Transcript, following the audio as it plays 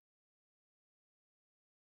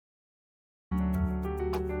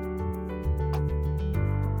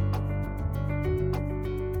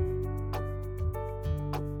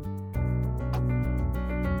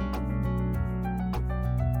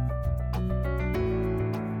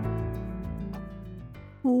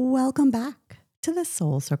Welcome back to the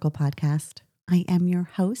Soul Circle podcast. I am your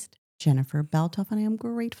host, Jennifer Beltoff, and I am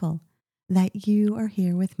grateful that you are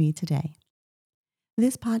here with me today.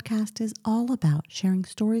 This podcast is all about sharing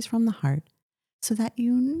stories from the heart so that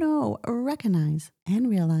you know, recognize, and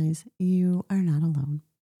realize you are not alone.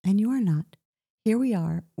 And you are not. Here we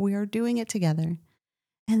are doing it together.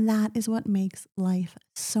 And that is what makes life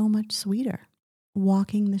so much sweeter,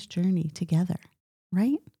 walking this journey together,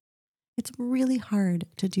 right? It's really hard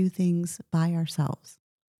to do things by ourselves.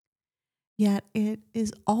 Yet it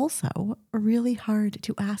is also really hard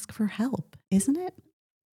to ask for help, isn't it?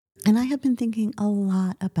 And I have been thinking a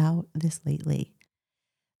lot about this lately.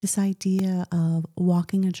 This idea of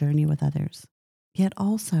walking a journey with others, yet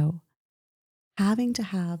also having to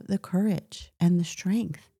have the courage and the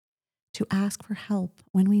strength to ask for help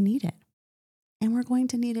when we need it. And we're going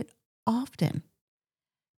to need it often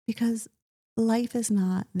because life is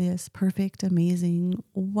not this perfect, amazing,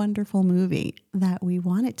 wonderful movie that we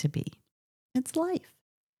want it to be. It's life.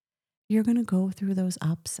 You're going to go through those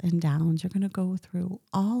ups and downs. You're going to go through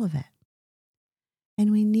all of it.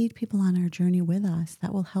 And we need people on our journey with us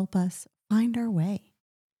that will help us find our way,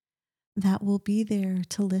 that will be there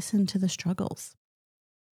to listen to the struggles.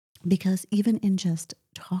 Because even in just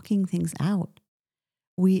talking things out,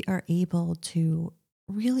 we are able to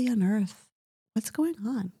really unearth what's going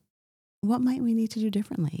on. What might we need to do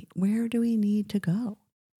differently? Where do we need to go?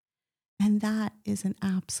 And that is an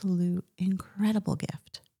absolute incredible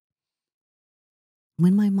gift.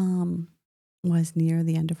 When my mom was near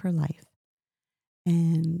the end of her life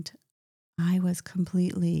and I was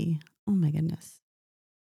completely, oh my goodness,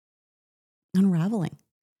 unraveling,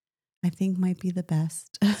 I think might be the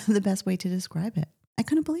best, the best way to describe it. I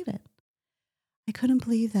couldn't believe it. I couldn't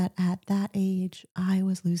believe that at that age, I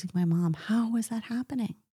was losing my mom. How was that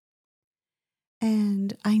happening?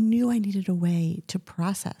 And I knew I needed a way to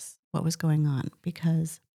process what was going on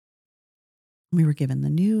because we were given the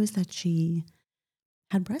news that she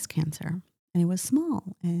had breast cancer and it was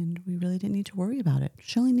small and we really didn't need to worry about it.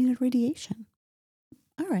 She only needed radiation.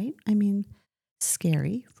 All right. I mean,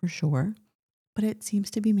 scary for sure, but it seems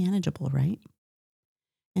to be manageable, right?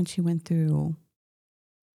 And she went through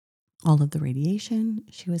all of the radiation.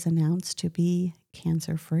 She was announced to be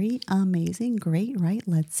cancer free. Amazing. Great, right?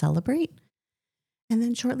 Let's celebrate. And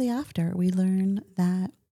then shortly after, we learn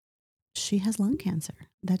that she has lung cancer,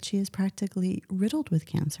 that she is practically riddled with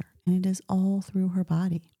cancer, and it is all through her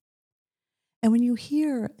body. And when you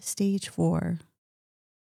hear stage 4,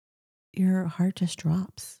 your heart just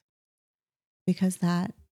drops because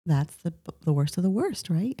that's the worst of the worst,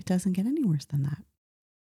 right? It doesn't get any worse than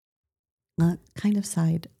that. Kind of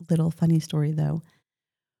side little funny story though.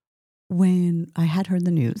 When I had heard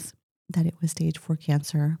the news that it was stage 4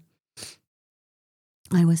 cancer,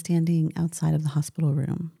 I was standing outside of the hospital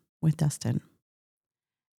room with Dustin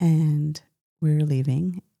and we were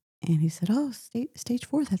leaving and he said, "Oh, stage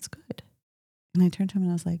 4, that's good." And I turned to him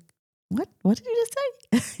and I was like, What did you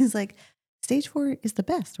just say?" He's like, "Stage 4 is the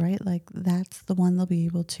best, right? Like that's the one they'll be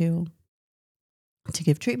able to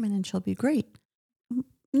give treatment and she'll be great."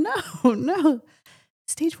 No, no.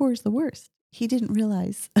 Stage 4 is the worst. He didn't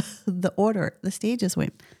realize the order the stages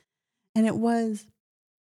went. And it was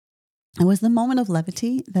the moment of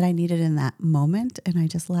levity that I needed in that moment. And I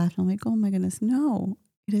just laughed. I'm like, oh my goodness, no,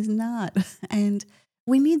 it is not. And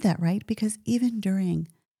we need that, right? Because even during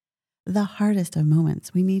the hardest of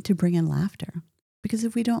moments, we need to bring in laughter. Because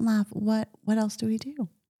if we don't laugh, what else do?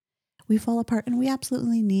 We fall apart, and we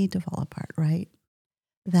absolutely need to fall apart, right?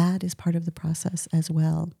 That is part of the process as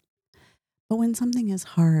well. But when something is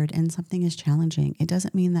hard and something is challenging, it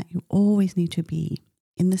doesn't mean that you always need to be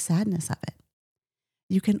in the sadness of it.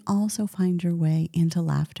 You can also find your way into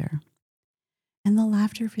laughter. And the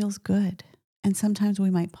laughter feels good. And sometimes we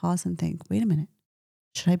might pause and think, wait a minute,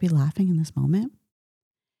 should I be laughing in this moment?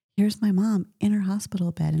 Here's my mom in her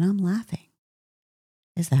hospital bed and I'm laughing.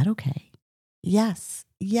 Is that okay? Yes,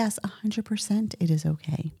 100% it is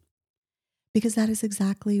okay. Because that is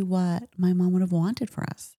exactly what my mom would have wanted for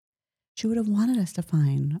us. She would have wanted us to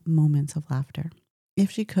find moments of laughter.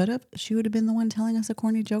 If she could have, she would have been the one telling us a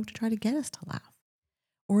corny joke to try to get us to laugh.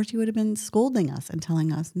 Or she would have been scolding us and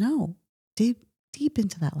telling us, no, deep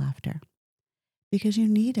into that laughter because you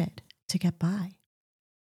need it to get by.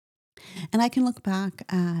 And I can look back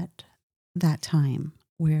at that time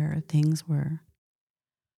where things were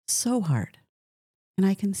so hard. And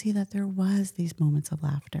I can see that there was these moments of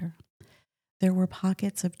laughter. There were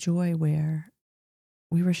pockets of joy where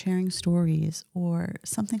we were sharing stories or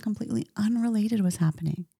something completely unrelated was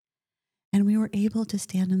happening. And we were able to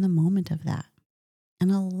stand in the moment of that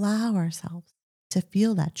and allow ourselves to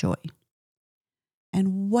feel that joy.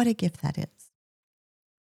 And what a gift that is,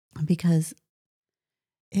 because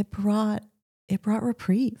it brought it brought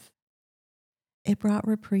reprieve. It brought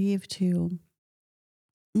reprieve to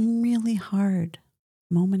a really hard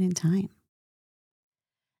moment in time.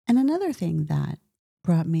 And another thing that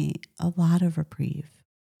brought me a lot of reprieve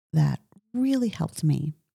that really helped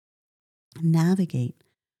me navigate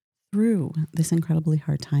through this incredibly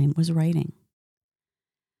hard time was writing.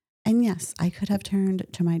 And yes, I could have turned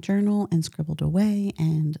to my journal and scribbled away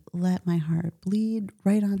and let my heart bleed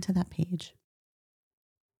right onto that page.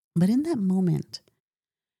 But in that moment,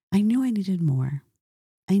 I knew I needed more.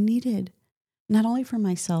 I needed not only for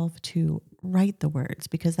myself to write the words,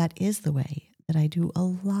 because that is the way that I do a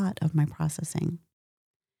lot of my processing,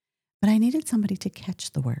 but I needed somebody to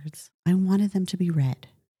catch the words. I wanted them to be read.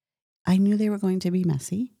 I knew they were going to be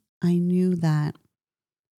messy. I knew that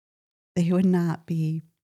they would not be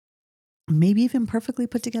maybe even perfectly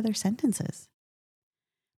put together sentences,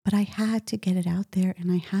 but I had to get it out there,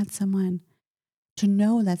 and I had someone to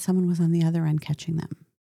know that someone was on the other end catching them,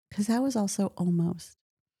 because that was also almost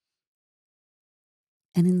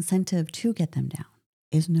an incentive to get them down,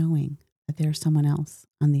 is knowing that there's someone else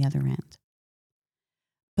on the other end.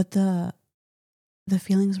 But the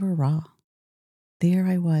feelings were raw. There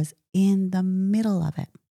I was in the middle of it.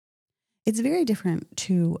 It's very different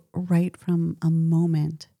to write from a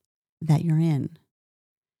moment that you're in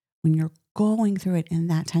when you're going through it in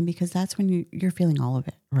that time, because that's when you're feeling all of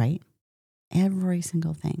it, right? Every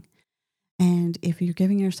single thing. And if you're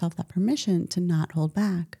giving yourself that permission to not hold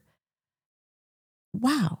back,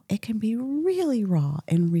 wow, it can be really raw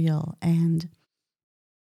and real, and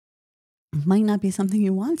might not be something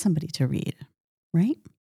you want somebody to read, right?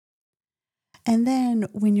 And then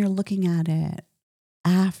when you're looking at it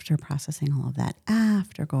after processing all of that,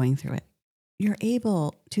 after going through it, you're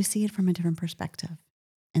able to see it from a different perspective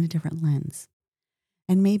and a different lens.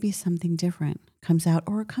 And maybe something different comes out,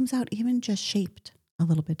 or it comes out even just shaped a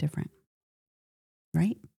little bit different,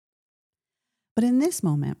 right? But in this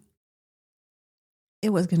moment,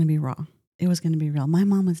 it was going to be raw. It was going to be real. My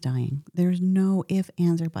mom was dying. There's no if,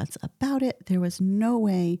 ands, or buts about it. There was no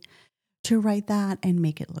way to write that and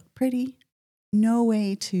make it look pretty. No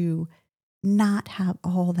way to not have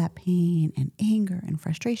all that pain and anger and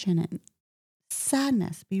frustration and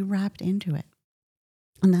sadness be wrapped into it.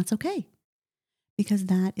 And that's okay, because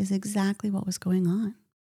that is exactly what was going on.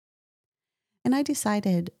 And I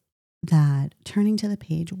decided that turning to the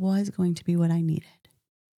page was going to be what I needed.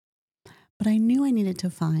 But I knew I needed to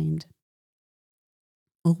find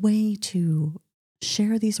a way to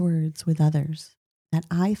share these words with others that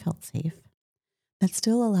I felt safe, that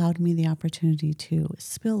still allowed me the opportunity to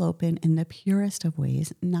spill open in the purest of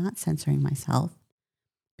ways, not censoring myself.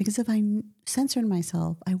 Because if I censored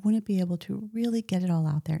myself, I wouldn't be able to really get it all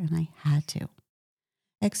out there, and I had to,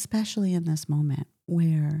 especially in this moment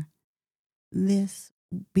where this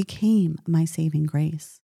became my saving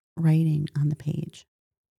grace, writing on the page.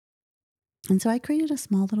 And so I created a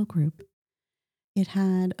small little group. It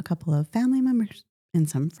had a couple of family members and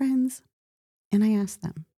some friends, and I asked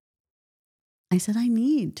them, I said, I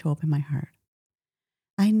need to open my heart.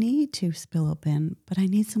 I need to spill open, but I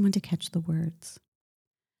need someone to catch the words.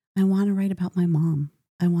 I want to write about my mom.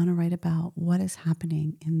 I want to write about what is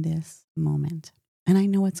happening in this moment. And I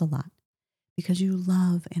know it's a lot, because you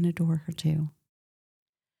love and adore her too.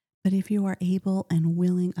 But if you are able and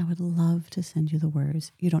willing, I would love to send you the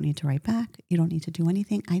words. You don't need to write back. You don't need to do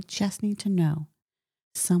anything. I just need to know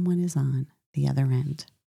someone is on the other end.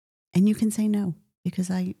 And you can say no, because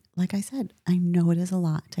like I said, I know it is a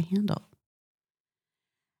lot to handle.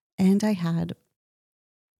 And I had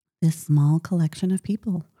this small collection of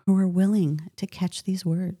people who were willing to catch these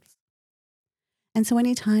words. And so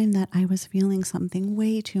anytime that I was feeling something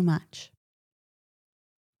way too much,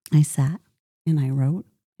 I sat and I wrote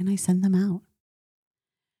and I sent them out.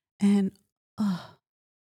 And oh,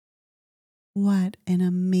 what an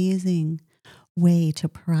amazing way to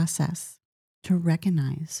process, to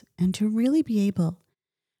recognize, and to really be able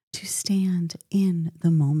to stand in the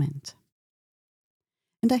moment.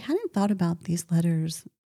 And I hadn't thought about these letters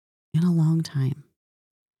in a long time.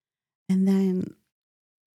 And then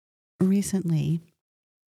recently,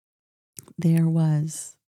 there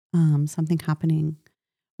was something happening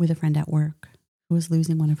with a friend at work who was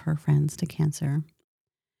losing one of her friends to cancer.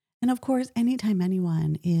 And of course, anytime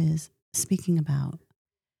anyone is speaking about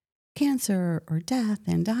cancer or death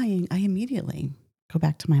and dying, I immediately go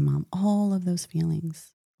back to my mom. All of those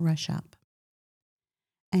feelings rush up.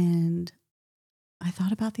 And I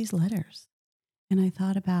thought about these letters, and I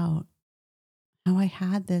thought about how I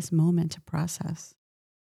had this moment to process.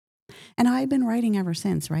 And I've been writing ever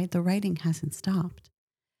since, right? The writing hasn't stopped,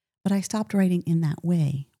 but I stopped writing in that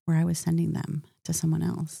way where I was sending them to someone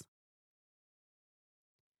else.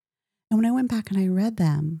 And when I went back and I read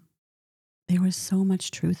them, there was so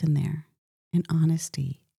much truth in there, and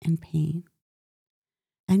honesty and pain.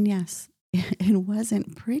 And yes, it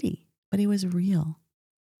wasn't pretty, but it was real.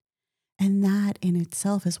 And that in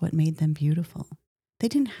itself is what made them beautiful. They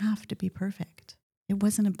didn't have to be perfect. It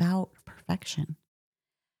wasn't about perfection.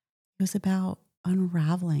 It was about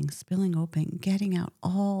unraveling, spilling open, getting out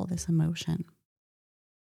all this emotion.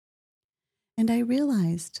 And I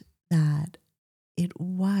realized that it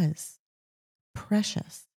was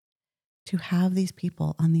precious to have these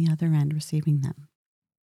people on the other end receiving them.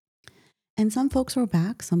 And some folks were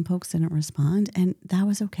back, some folks didn't respond, and that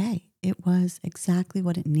was okay. It was exactly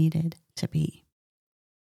what it needed to be.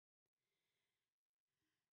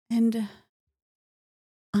 And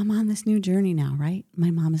I'm on this new journey now, right? My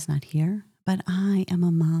mom is not here, but I am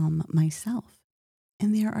a mom myself.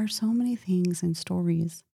 And there are so many things and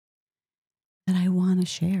stories that I want to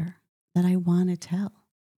share, that I want to tell,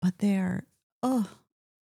 but they're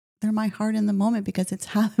my heart in the moment because it's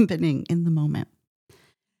happening in the moment.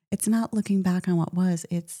 It's not looking back on what was,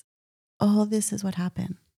 it's, oh, this is what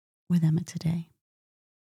happened with Emma today.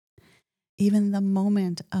 Even the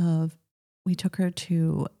moment of, we took her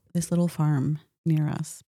to this little farm near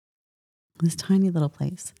us, this tiny little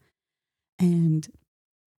place, and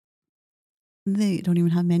they don't even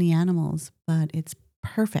have many animals, but it's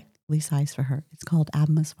perfectly sized for her. It's called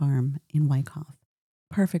Abma's Farm in Wyckoff.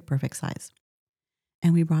 Perfect, perfect size.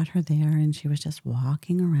 And we brought her there, and she was just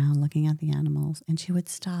walking around looking at the animals, and she would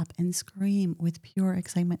stop and scream with pure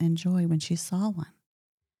excitement and joy when she saw one.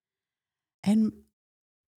 And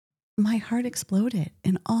my heart exploded,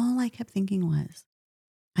 and all I kept thinking was,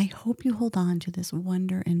 I hope you hold on to this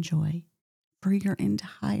wonder and joy for your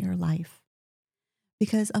entire life.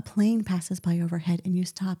 Because a plane passes by overhead and you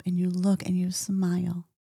stop and you look and you smile.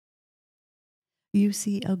 You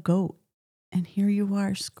see a goat, and here you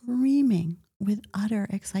are screaming with utter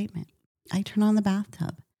excitement. I turn on the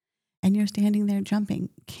bathtub and you're standing there jumping.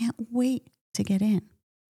 Can't wait to get in.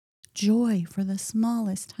 Joy for the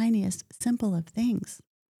smallest, tiniest, simple of things.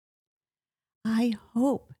 I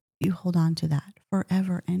hope you hold on to that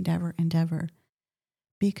forever and ever and ever,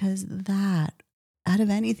 because that, out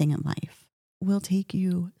of anything in life, will take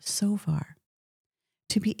you so far.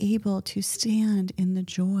 To be able to stand in the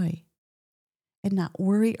joy and not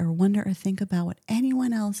worry or wonder or think about what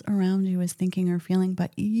anyone else around you is thinking or feeling,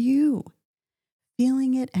 but you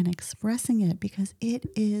feeling it and expressing it, because it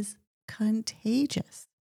is contagious.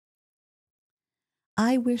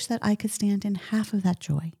 I wish that I could stand in half of that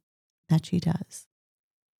joy that she does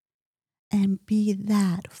and be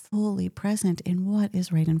that fully present in what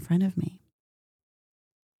is right in front of me.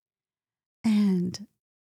 And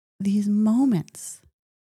these moments,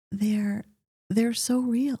 they're so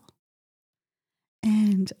real.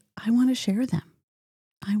 And I want to share them.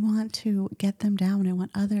 I want to get them down. I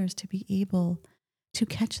want others to be able to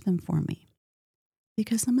catch them for me,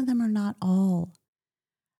 because some of them are not all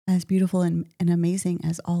as beautiful and amazing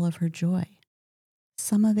as all of her joy.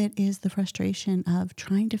 Some of it is the frustration of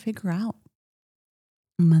trying to figure out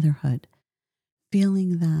motherhood,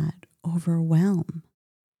 feeling that overwhelm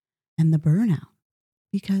and the burnout,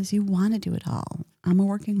 because you want to do it all. I'm a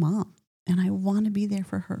working mom and I want to be there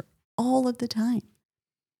for her all of the time.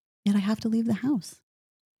 Yet I have to leave the house.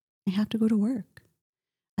 I have to go to work.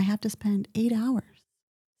 I have to spend 8 hours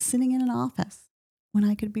sitting in an office when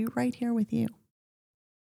I could be right here with you.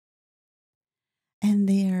 And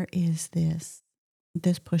there is this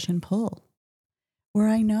push and pull where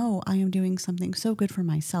I know I am doing something so good for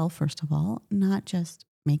myself, first of all, not just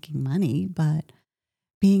making money, but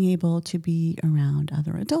being able to be around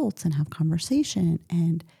other adults and have conversation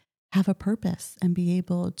and have a purpose and be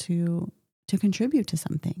able to contribute to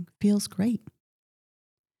something feels great.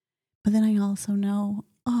 But then I also know,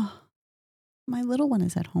 my little one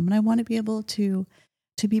is at home and I want to be able to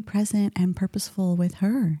be present and purposeful with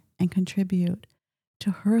her and contribute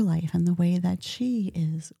to her life and the way that she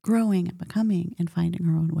is growing and becoming and finding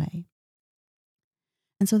her own way.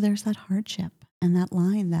 And so there's that hardship and that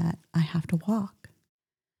line that I have to walk.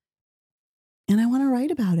 And I want to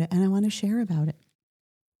write about it and I want to share about it.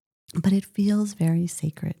 But it feels very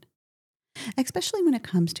sacred, especially when it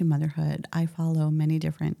comes to motherhood. I follow many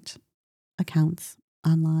different accounts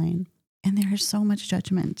online and there is so much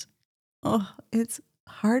judgment. Oh, it's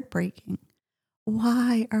heartbreaking.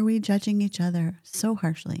 Why are we judging each other so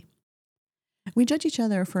harshly? We judge each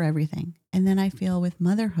other for everything. And then I feel with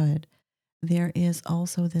motherhood, there is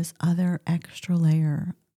also this other extra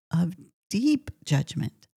layer of deep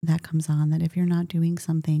judgment that comes on, that if you're not doing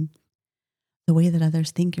something the way that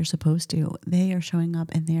others think you're supposed to, they are showing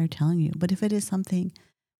up and they are telling you. But if it is something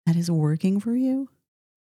that is working for you,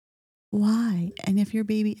 why? And if your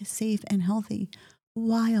baby is safe and healthy,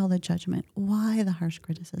 why all the judgment? Why the harsh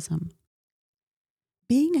criticism?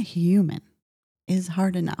 Being a human is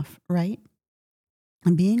hard enough, right?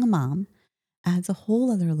 And being a mom adds a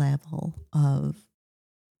whole other level of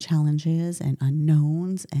challenges and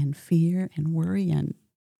unknowns and fear and worry and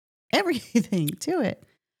everything to it.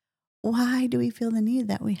 Why do we feel the need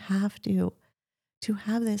that we have to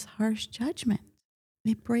have this harsh judgment?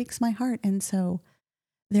 It breaks my heart. And so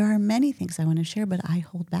there are many things I want to share, but I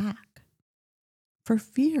hold back for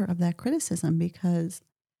fear of that criticism because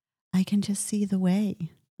I can just see the way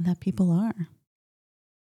that people are.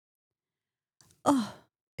 Oh,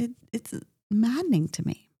 it's maddening to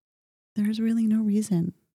me. There's really no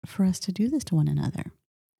reason for us to do this to one another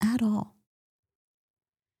at all.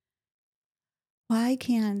 Why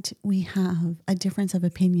can't we have a difference of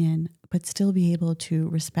opinion, but still be able to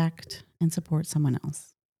respect and support someone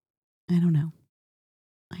else? I don't know.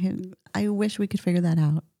 I wish we could figure that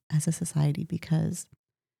out as a society because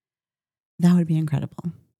that would be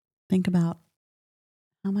incredible. Think about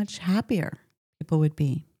how much happier people would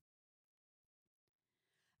be.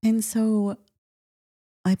 And so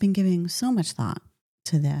I've been giving so much thought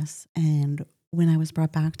to this. And when I was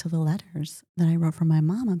brought back to the letters that I wrote for my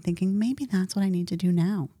mom, I'm thinking maybe that's what I need to do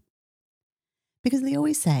now. Because they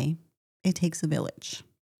always say it takes a village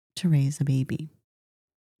to raise a baby,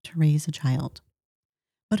 to raise a child.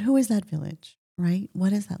 But who is that village, right?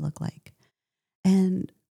 What does that look like?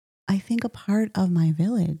 And I think a part of my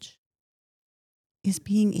village is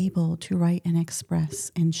being able to write and express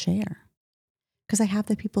and share. Because I have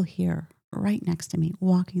the people here right next to me,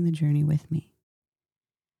 walking the journey with me.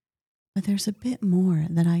 But there's a bit more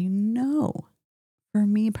that I know for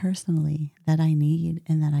me personally that I need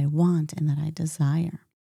and that I want and that I desire.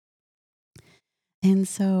 And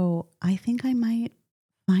so I think I might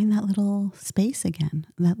find that little space again,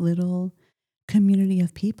 that little community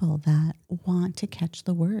of people that want to catch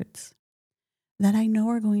the words that I know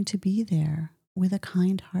are going to be there with a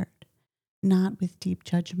kind heart, not with deep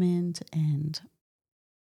judgment and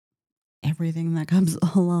everything that comes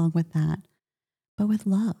along with that, but with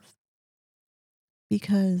love.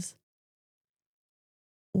 Because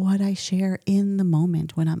what I share in the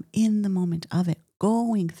moment, when I'm in the moment of it,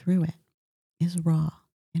 going through it, is raw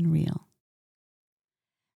and real.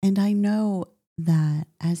 And I know that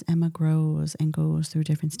as Emma grows and goes through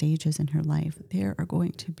different stages in her life, there are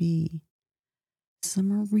going to be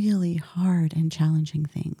some really hard and challenging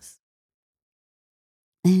things.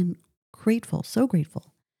 And grateful, so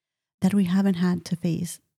grateful that we haven't had to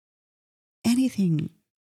face anything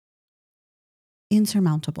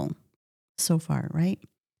insurmountable so far, right?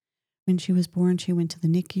 When she was born, she went to the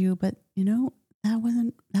NICU, but that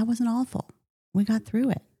wasn't awful. We got through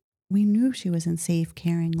it. We knew she was in safe,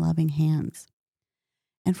 caring, loving hands.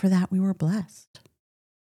 And for that, we were blessed.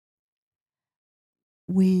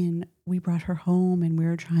 When we brought her home and we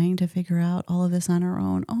were trying to figure out all of this on our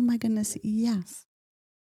own, oh my goodness, yes.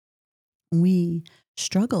 We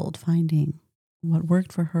struggled finding what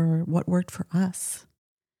worked for her, what worked for us,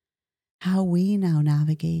 how we now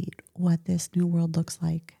navigate what this new world looks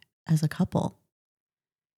like as a couple,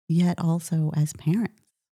 yet also as parents.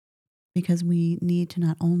 Because we need to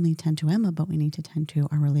not only tend to Emma, but we need to tend to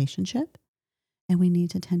our relationship and we need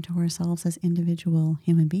to tend to ourselves as individual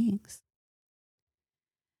human beings.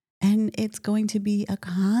 And it's going to be a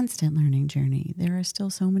constant learning journey. There are still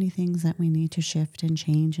so many things that we need to shift and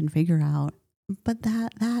change and figure out. But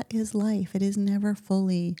that is life. It is never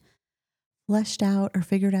fully fleshed out or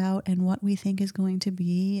figured out. And what we think is going to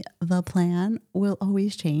be the plan will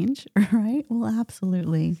always change, right? Will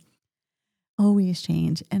absolutely always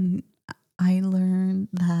change. And I learned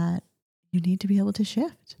that you need to be able to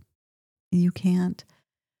shift. You can't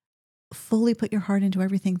fully put your heart into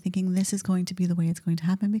everything thinking this is going to be the way it's going to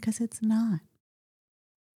happen because it's not.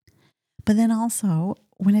 But then also,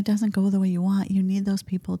 when it doesn't go the way you want, you need those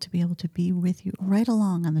people to be able to be with you right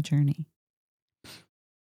along on the journey.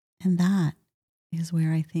 And that is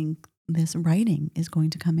where I think this writing is going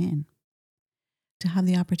to come in, to have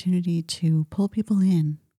the opportunity to pull people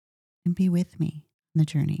in and be with me on the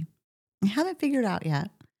journey. I haven't figured out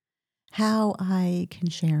yet how I can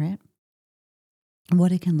share it,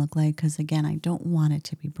 what it can look like, because again, I don't want it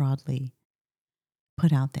to be broadly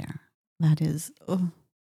put out there. That's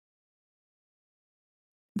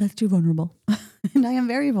too vulnerable. And I am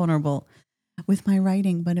very vulnerable with my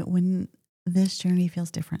writing, but when this journey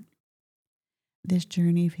feels different. This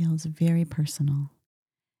journey feels very personal.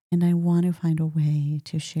 And I want to find a way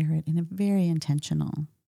to share it in a very intentional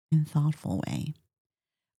and thoughtful way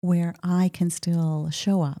where I can still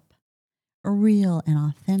show up real and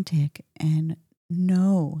authentic and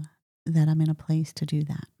know that I'm in a place to do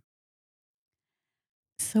that.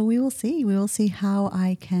 So we will see. We will see how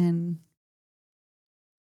I can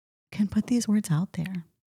put these words out there.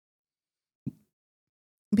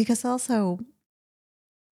 Because also,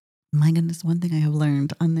 my goodness, one thing I have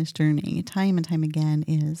learned on this journey time and time again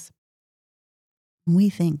is we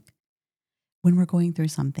think when we're going through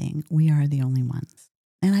something, we are the only ones.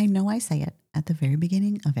 And I know I say it at the very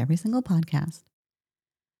beginning of every single podcast,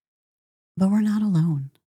 but we're not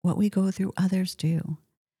alone. What we go through, others do.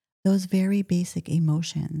 Those very basic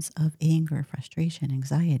emotions of anger, frustration,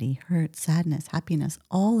 anxiety, hurt, sadness, happiness,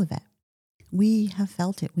 all of it. We have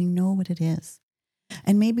felt it. We know what it is.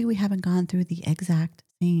 And maybe we haven't gone through the exact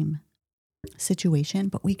same situation,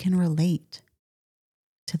 but we can relate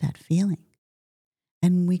to that feeling.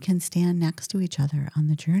 And we can stand next to each other on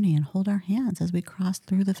the journey and hold our hands as we cross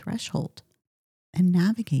through the threshold and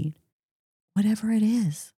navigate whatever it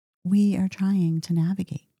is we are trying to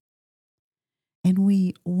navigate. And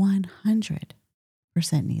we 100%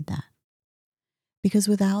 need that. Because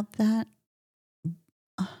without that,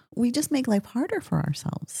 we just make life harder for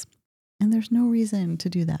ourselves. And there's no reason to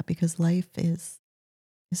do that because life is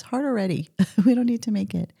hard already. We don't need to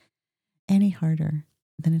make it any harder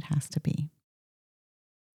than it has to be.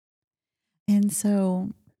 And so,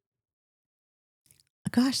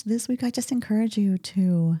 gosh, this week I just encourage you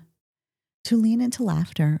to lean into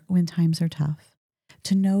laughter when times are tough,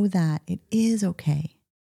 to know that it is okay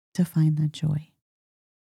to find that joy,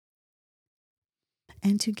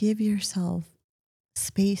 and to give yourself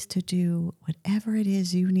space to do whatever it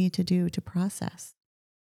is you need to do to process.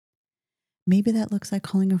 Maybe that looks like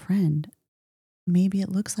calling a friend. Maybe it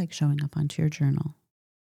looks like showing up onto your journal.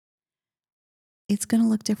 It's going to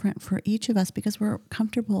look different for each of us because we're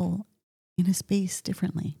comfortable in a space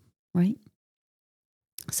differently, right?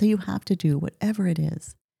 So you have to do whatever it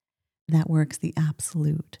is that works the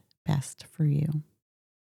absolute best for you.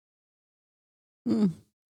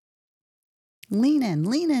 Lean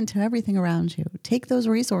into everything around you. Take those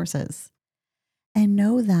resources and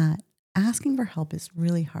know that asking for help is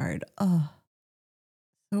really hard. Oh,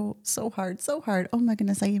 so hard, so hard. Oh my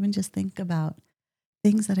goodness. I even just think about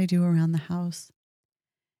things that I do around the house.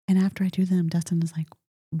 And after I do them, Dustin is like,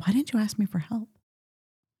 why didn't you ask me for help?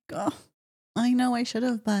 Oh, I know I should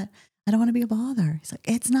have, but I don't want to be a bother. He's like,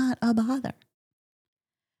 it's not a bother.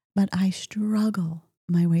 But I struggle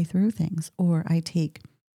my way through things, or I take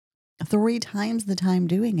 3 times the time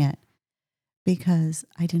doing it because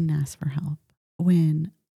I didn't ask for help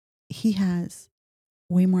when he has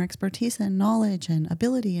way more expertise and knowledge and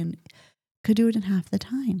ability and could do it in half the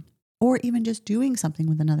time. Or even just doing something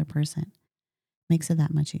with another person makes it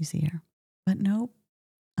that much easier. But nope,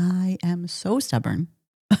 I am so stubborn.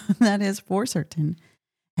 That is for certain.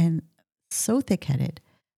 And so thick-headed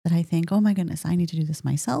that I think, oh my goodness, I need to do this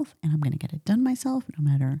myself and I'm going to get it done myself no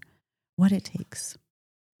matter what it takes.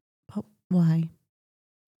 But why?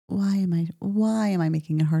 Why am I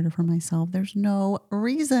making it harder for myself? There's no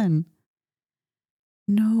reason.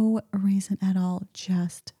 No reason at all.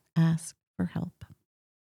 Just ask for help.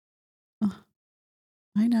 Oh,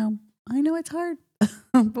 I know it's hard,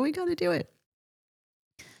 but we got to do it.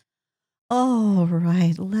 All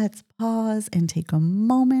right, let's pause and take a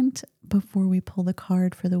moment before we pull the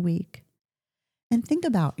card for the week. And think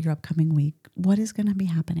about your upcoming week. What is going to be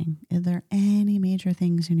happening? Are there any major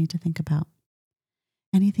things you need to think about?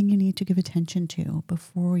 Anything you need to give attention to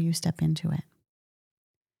before you step into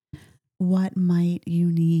it? What might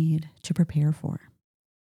you need to prepare for?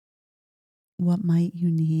 What might you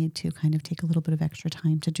need to kind of take a little bit of extra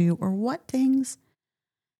time to do? Or what things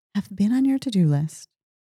have been on your to-do list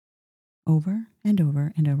over and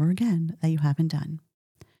over and over again that you haven't done?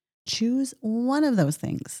 Choose one of those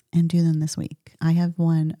things and do them this week. I have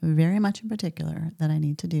one very much in particular that I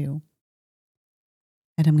need to do,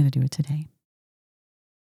 and I'm going to do it today.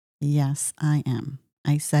 Yes, I am.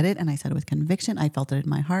 I said it, and I said it with conviction. I felt it in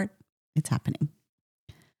my heart. It's happening.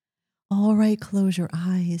 All right, close your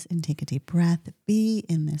eyes and take a deep breath. Be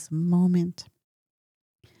in this moment.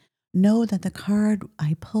 Know that the card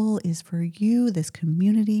I pull is for you, this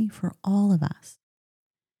community, for all of us.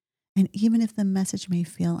 And even if the message may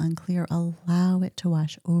feel unclear, allow it to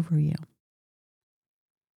wash over you.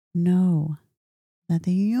 Know that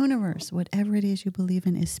the universe, whatever it is you believe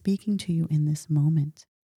in, is speaking to you in this moment.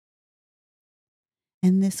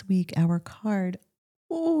 And this week, our card,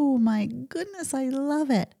 oh my goodness, I love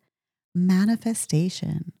it.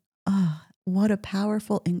 Manifestation. Oh, what a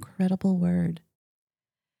powerful, incredible word.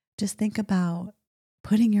 just think about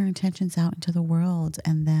putting your intentions out into the world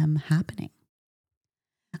and them happening.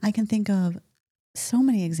 I can think of so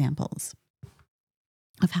many examples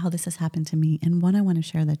of how this has happened to me. And one I want to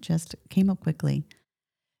share that just came up quickly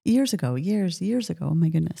years ago, years ago. Oh my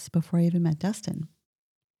goodness, before I even met Dustin.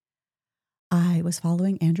 I was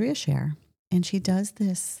following Andrea Scher, and she does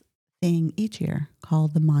this thing each year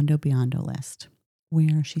called the Mondo Biondo list,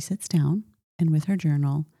 where she sits down and with her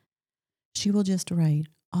journal, she will just write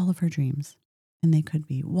all of her dreams. And they could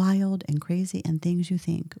be wild and crazy and things you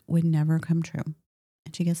think would never come true.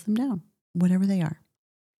 And she gets them down, whatever they are.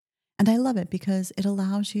 And I love it because it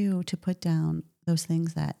allows you to put down those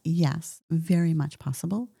things that, yes, very much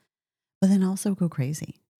possible, but then also go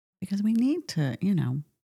crazy because we need to,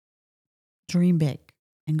 dream big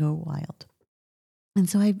and go wild. And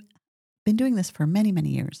so I've been doing this for many, many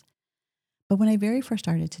years. But when I very first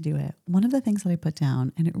started to do it, one of the things that I put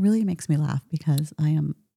down, and it really makes me laugh because I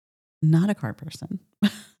am not a car person.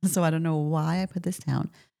 So I don't know why I put this down.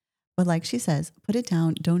 But like she says, put it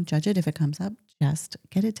down. Don't judge it if it comes up. Just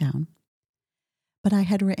get it down. But I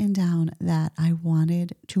had written down that I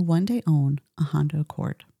wanted to one day own a Honda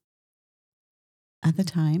Accord. At the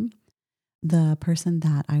time, the person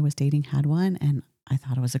that I was dating had one, and I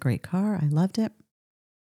thought it was a great car. I loved it.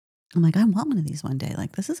 I'm like, I want one of these one day.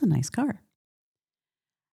 Like, this is a nice car.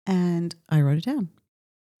 And I wrote it down.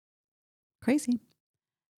 Crazy.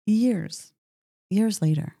 Years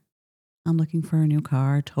later, I'm looking for a new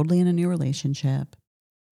car, totally in a new relationship.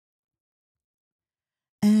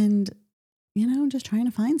 And, just trying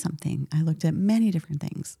to find something. I looked at many different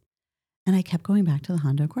things. And I kept going back to the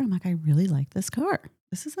Honda Accord. I'm like, I really like this car.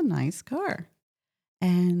 This is a nice car.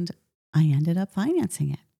 And I ended up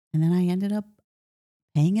financing it. And then I ended up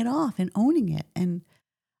paying it off and owning it. And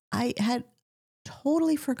I had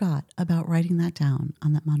totally forgot about writing that down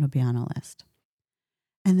on that Mondo Biano list.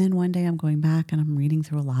 And then one day I'm going back and I'm reading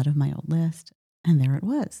through a lot of my old list. And there it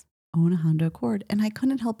was, own a Honda Accord. And I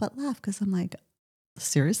couldn't help but laugh because I'm like,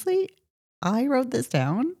 seriously? I wrote this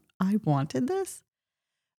down? I wanted this?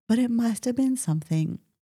 But it must have been something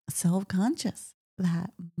self-conscious that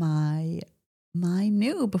my mind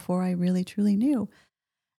knew before I really truly knew.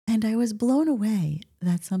 And I was blown away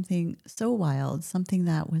that something so wild, something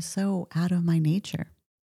that was so out of my nature,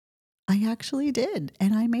 I actually did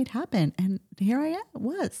and I made happen. And here I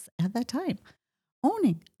was at that time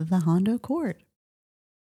owning the Honda Accord.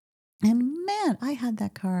 And man, I had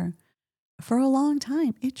that car for a long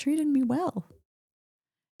time. It treated me well.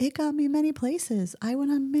 It got me many places. I went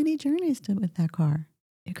on many journeys with that car.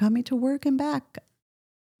 It got me to work and back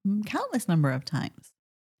countless number of times.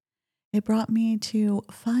 It brought me to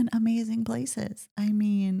fun, amazing places. I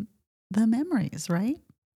mean, the memories, right?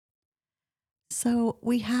 So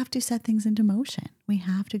we have to set things into motion. We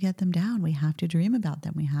have to get them down. We have to dream about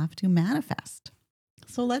them. We have to manifest.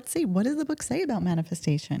 So let's see, what does the book say about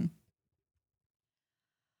manifestation?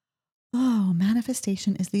 Oh,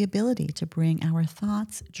 manifestation is the ability to bring our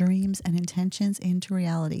thoughts, dreams, and intentions into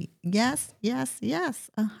reality. Yes, yes, yes,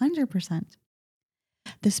 100%.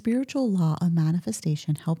 The spiritual law of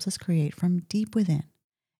manifestation helps us create from deep within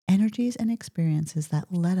energies and experiences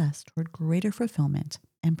that led us toward greater fulfillment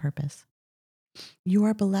and purpose. You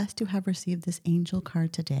are blessed to have received this angel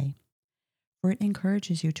card today, for it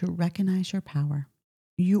encourages you to recognize your power.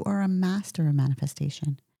 You are a master of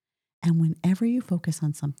manifestation. And whenever you focus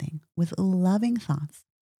on something with loving thoughts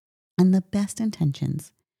and the best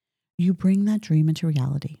intentions, you bring that dream into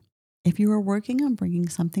reality. If you are working on bringing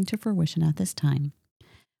something to fruition at this time,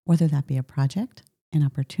 whether that be a project, an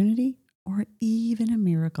opportunity, or even a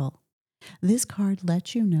miracle, this card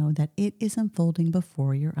lets you know that it is unfolding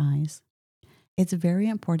before your eyes. It's very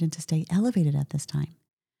important to stay elevated at this time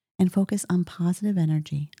and focus on positive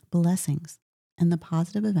energy, blessings, and the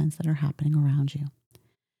positive events that are happening around you,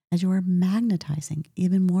 as you are magnetizing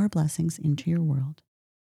even more blessings into your world.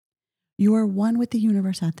 You are one with the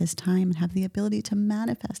universe at this time and have the ability to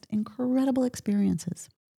manifest incredible experiences.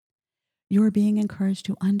 You are being encouraged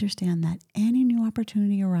to understand that any new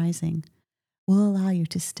opportunity arising will allow you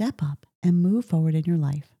to step up and move forward in your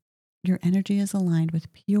life. Your energy is aligned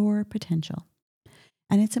with pure potential.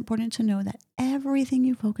 And it's important to know that everything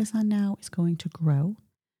you focus on now is going to grow,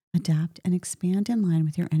 adapt, and expand in line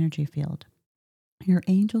with your energy field. Your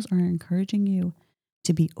angels are encouraging you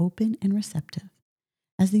to be open and receptive,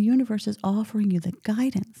 as the universe is offering you the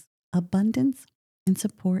guidance, abundance, and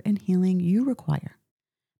support and healing you require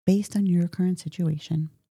based on your current situation.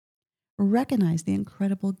 Recognize the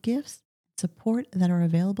incredible gifts and support that are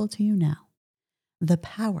available to you now. The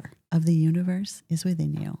power of the universe is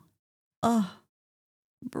within you. Oh,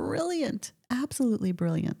 brilliant. Absolutely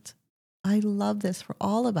brilliant. I love this for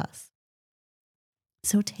all of us.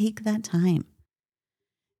 So take that time.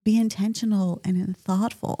 Be intentional and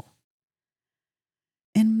thoughtful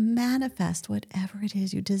and manifest whatever it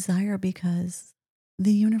is you desire because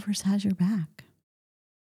the universe has your back.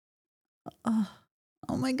 Oh,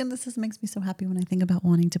 oh my goodness, this makes me so happy when I think about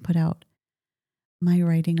wanting to put out my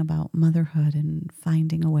writing about motherhood and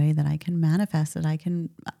finding a way that I can manifest it. I can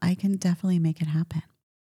definitely make it happen.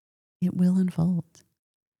 It will unfold.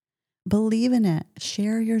 Believe in it.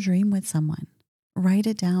 Share your dream with someone. Write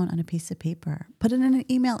it down on a piece of paper. Put it in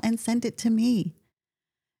an email and send it to me.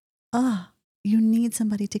 You need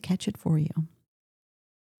somebody to catch it for you.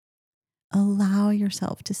 Allow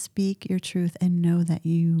yourself to speak your truth and know that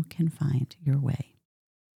you can find your way.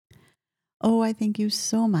 Oh, I thank you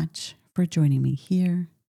so much for joining me here.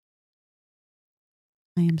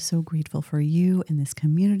 I am so grateful for you and this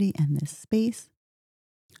community and this space.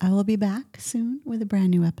 I will be back soon with a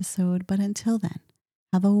brand new episode, but until then,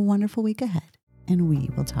 have a wonderful week ahead and we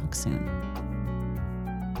will talk soon.